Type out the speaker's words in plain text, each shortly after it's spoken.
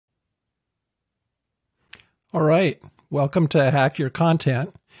All right, welcome to Hack Your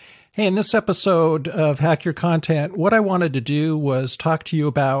Content. Hey, in this episode of Hack Your Content, what I wanted to do was talk to you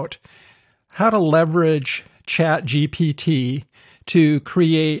about how to leverage ChatGPT to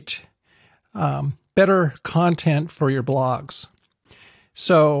create better content for your blogs.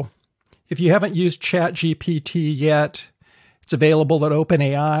 So if you haven't used ChatGPT yet, it's available at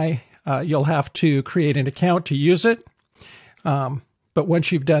OpenAI. You'll have to create an account to use it. But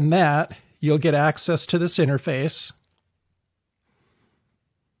once you've done that, you'll get access to this interface.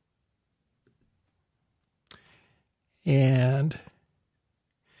 And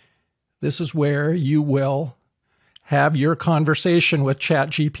this is where you will have your conversation with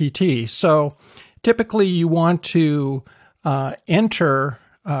ChatGPT. So typically you want to enter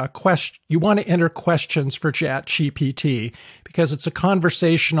questions for ChatGPT because it's a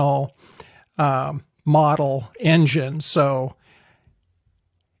conversational model engine. So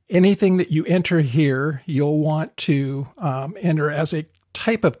anything that you enter here, you'll want to enter as a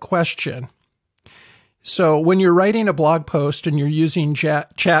type of question. So when you're writing a blog post and you're using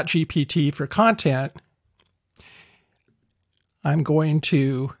ChatGPT for content, I'm going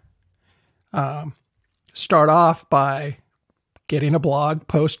to start off by getting a blog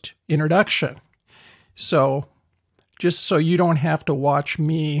post introduction. So just so you don't have to watch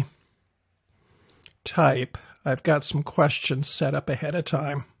me type, I've got some questions set up ahead of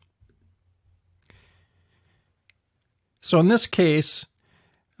time. So in this case,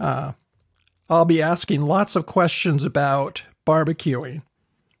 I'll be asking lots of questions about barbecuing.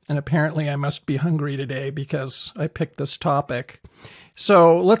 And apparently I must be hungry today because I picked this topic.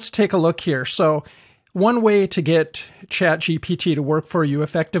 So let's take a look here. So one way to get ChatGPT to work for you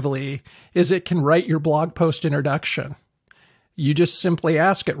effectively is it can write your blog post introduction. You just simply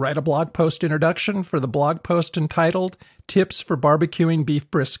ask it, write a blog post introduction for the blog post entitled Tips for Barbecuing Beef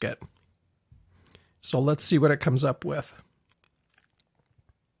Brisket. So let's see what it comes up with.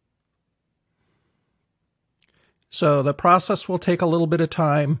 So the process will take a little bit of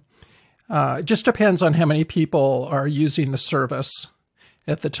time. It just depends on how many people are using the service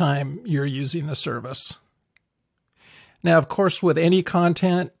at the time you're using the service. Now, of course, with any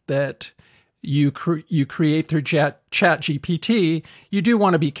content that you create through ChatGPT, you do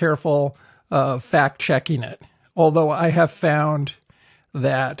want to be careful of fact-checking it. Although I have found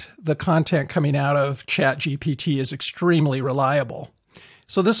that the content coming out of ChatGPT is extremely reliable.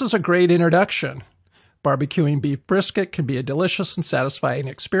 So this is a great introduction. Barbecuing beef brisket can be a delicious and satisfying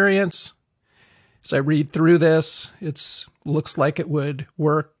experience. As I read through this, it looks like it would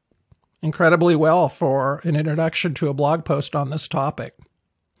work incredibly well for an introduction to a blog post on this topic.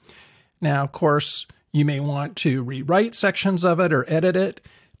 Now, of course, you may want to rewrite sections of it or edit it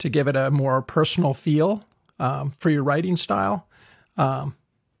to give it a more personal feel for your writing style. But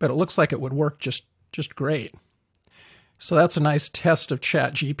it looks like it would work just great. So that's a nice test of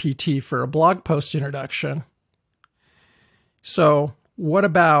ChatGPT for a blog post introduction. So what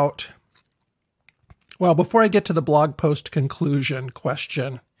about, well, before I get to the blog post conclusion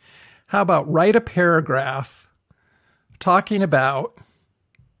question, how about write a paragraph talking about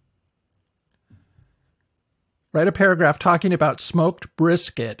smoked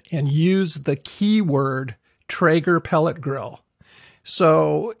brisket and use the keyword Traeger pellet grill.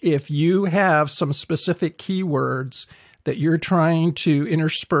 So if you have some specific keywords that you're trying to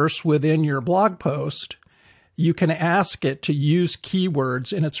intersperse within your blog post, you can ask it to use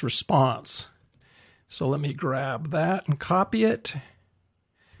keywords in its response. So let me grab that and copy it,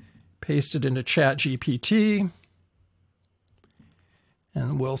 paste it into ChatGPT,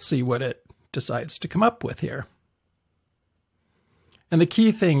 and we'll see what it decides to come up with here. And the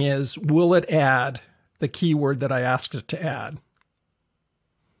key thing is, will it add the keyword that I asked it to add?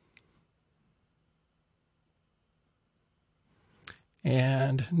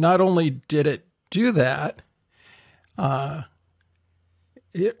 And not only did it do that,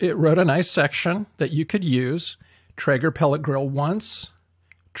 it wrote a nice section that you could use. Traeger pellet grill once,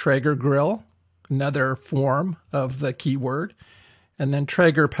 Traeger grill, another form of the keyword, and then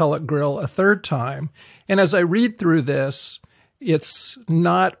Traeger pellet grill a third time. And as I read through this, it's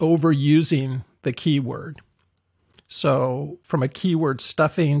not overusing the keyword. So from a keyword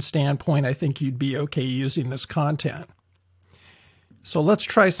stuffing standpoint, I think you'd be okay using this content. So let's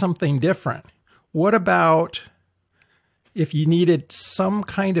try something different. What about if you needed some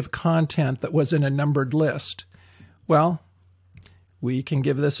kind of content that was in a numbered list? Well, we can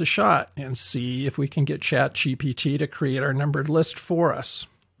give this a shot and see if we can get ChatGPT to create our numbered list for us.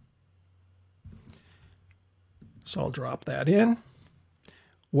 So I'll drop that in.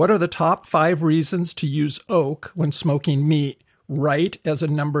 What are the top 5 reasons to use oak when smoking meat? Write as a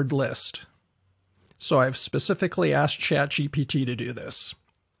numbered list. So I've specifically asked ChatGPT to do this.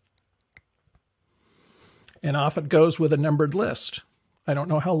 And off it goes with a numbered list. I don't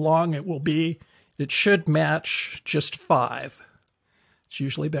know how long it will be. It should match just 5. It's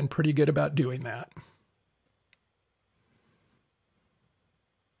usually been pretty good about doing that.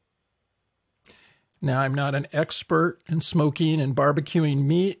 Now, I'm not an expert in smoking and barbecuing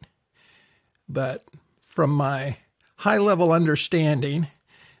meat, but from my high-level understanding,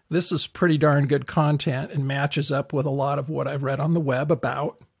 this is pretty darn good content and matches up with a lot of what I've read on the web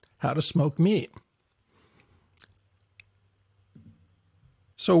about how to smoke meat.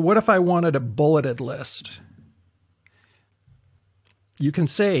 So what if I wanted a bulleted list? You can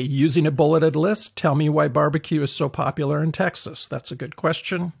say, using a bulleted list, tell me why barbecue is so popular in Texas. That's a good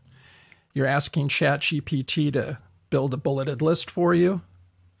question. You're asking ChatGPT to build a bulleted list for you.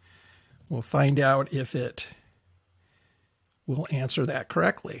 We'll find out if it will answer that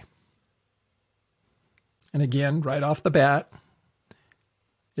correctly. And again, right off the bat,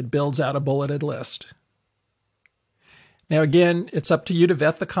 it builds out a bulleted list. Now again, it's up to you to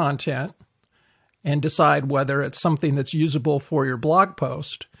vet the content and decide whether it's something that's usable for your blog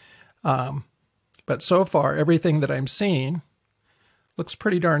post. But so far, everything that I'm seeing looks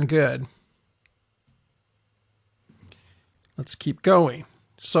pretty darn good. Let's keep going.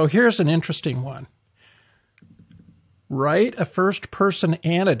 So here's an interesting one. Write a first-person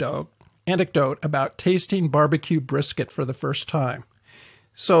anecdote about tasting barbecue brisket for the first time.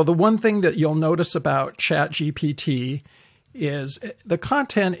 So the one thing that you'll notice about ChatGPT is the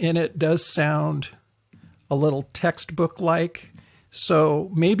content in it does sound a little textbook-like. So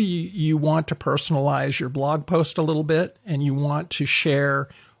maybe you want to personalize your blog post a little bit and you want to share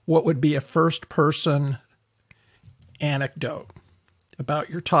what would be a first-person anecdote about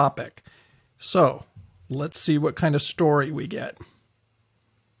your topic. So let's see what kind of story we get.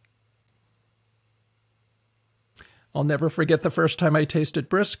 I'll never forget the first time I tasted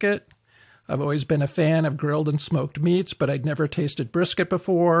brisket. I've always been a fan of grilled and smoked meats, but I'd never tasted brisket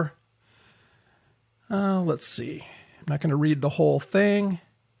before. Let's see. I'm not going to read the whole thing.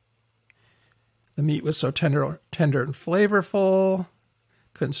 The meat was so tender and flavorful.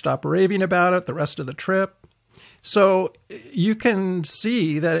 Couldn't stop raving about it the rest of the trip. So you can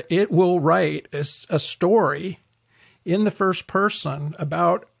see that it will write a story in the first person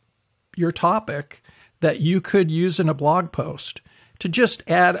about your topic that you could use in a blog post to just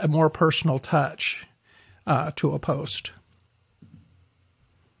add a more personal touch to a post.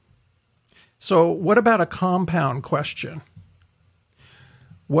 So what about a compound question?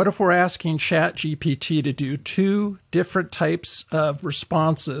 What if we're asking ChatGPT to do 2 different types of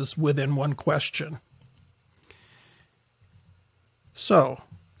responses within one question? So,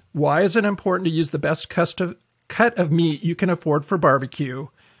 why is it important to use the best cut of meat you can afford for barbecue?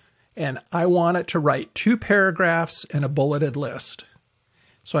 And I want it to write 2 paragraphs and a bulleted list.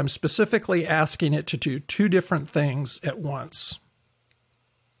 So I'm specifically asking it to do 2 different things at once.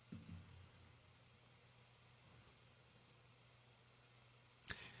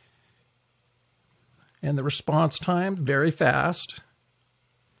 And the response time, very fast.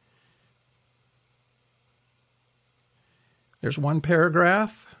 There's 1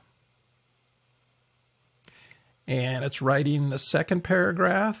 paragraph. And it's writing the second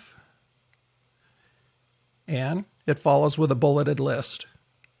paragraph. And it follows with a bulleted list.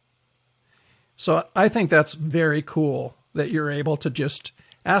 So I think that's very cool that you're able to just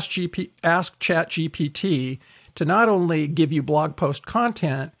ask ChatGPT to not only give you blog post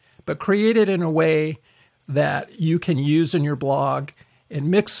content, but create it in a way that you can use in your blog and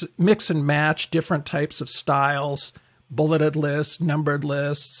mix and match different types of styles, bulleted lists, numbered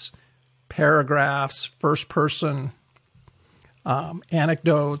lists, paragraphs, first person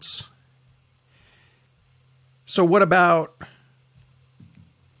anecdotes. So what about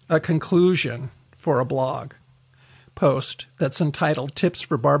a conclusion for a blog post that's entitled Tips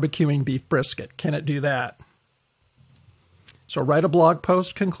for Barbecuing Beef Brisket? Can it do that? So write a blog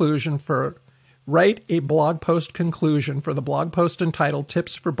post conclusion for the blog post entitled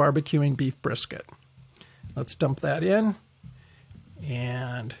Tips for Barbecuing Beef Brisket. Let's dump that in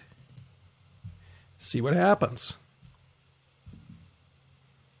and see what happens.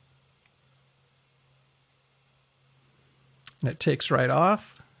 And it takes right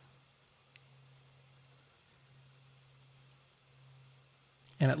off.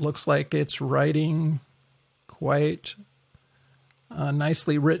 And it looks like it's writing quite a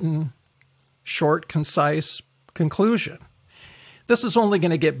nicely written, short, concise conclusion. This is only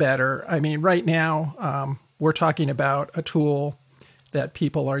going to get better. I mean, right now, we're talking about a tool that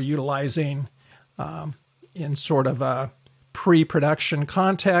people are utilizing in sort of a pre-production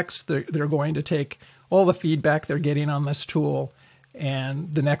context. They're going to take all the feedback they're getting on this tool,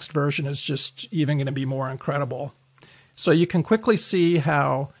 and the next version is just even going to be more incredible. So you can quickly see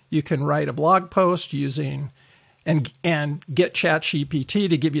how you can write a blog post using and get ChatGPT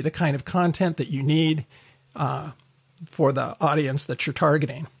to give you the kind of content that you need for the audience that you're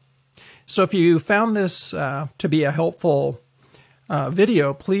targeting. So if you found this to be a helpful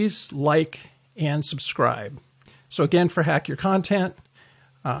video, please like and subscribe. So again, for Hack Your Content,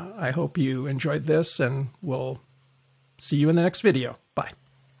 I hope you enjoyed this, and we'll see you in the next video.